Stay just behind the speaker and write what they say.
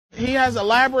He has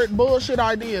elaborate bullshit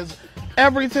ideas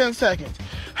every 10 seconds.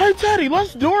 Hey Teddy,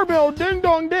 let's doorbell ding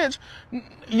dong ditch.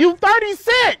 You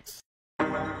 36!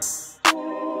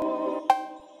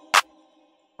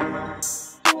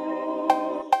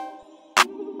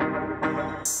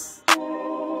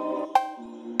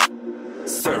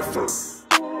 Surfer.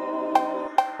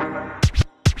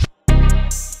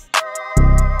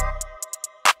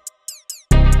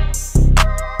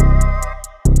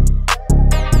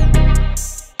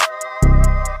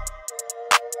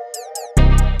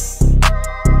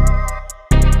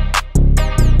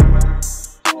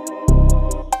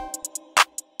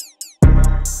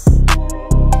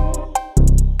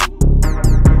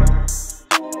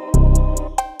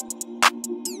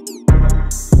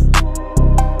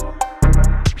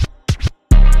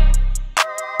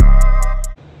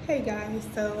 Hey guys,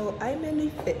 so I'm in the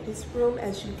fitness room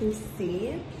as you can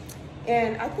see,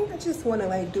 and I think I just want to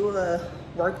like do a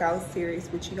workout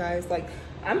series with you guys. Like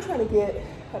I'm trying to get,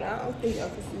 hold on, I don't think y'all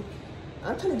can see,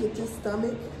 I'm trying to get this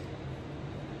stomach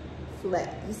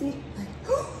flat, you see,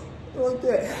 like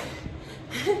that.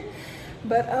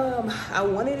 But I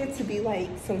wanted it to be like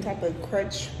some type of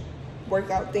crutch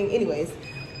workout thing. Anyways,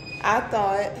 I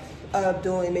thought of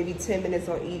doing maybe 10 minutes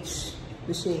on each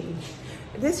machine.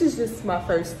 This is just my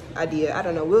first idea. I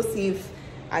don't know, we'll see if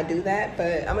I do that,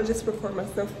 but I'm gonna just record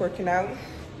myself working out.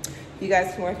 You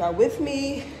guys can work out with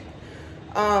me.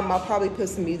 I'll probably put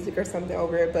some music or something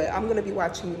over it, but I'm gonna be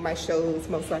watching my shows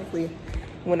most likely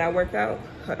when I work out.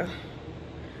 Hold on.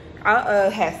 I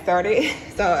had started,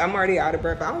 so I'm already out of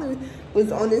breath. I only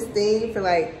was on this thing for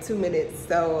like 2 minutes,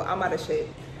 so I'm out of shape.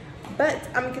 But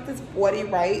I'm gonna get this body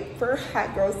right for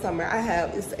Hot Girl Summer.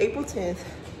 It's April 10th.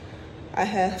 I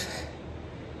have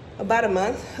about a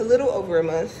month, a little over a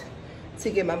month to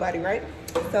get my body right.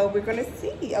 So we're gonna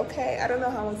see, okay? I don't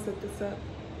know how I'll set this up.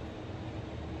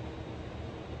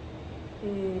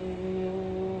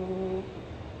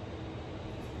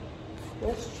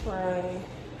 Let's try.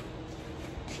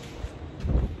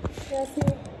 Yeah, see,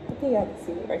 I think y'all can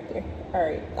see it right there. All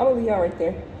right, I'm gonna leave y'all right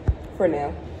there for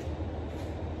now.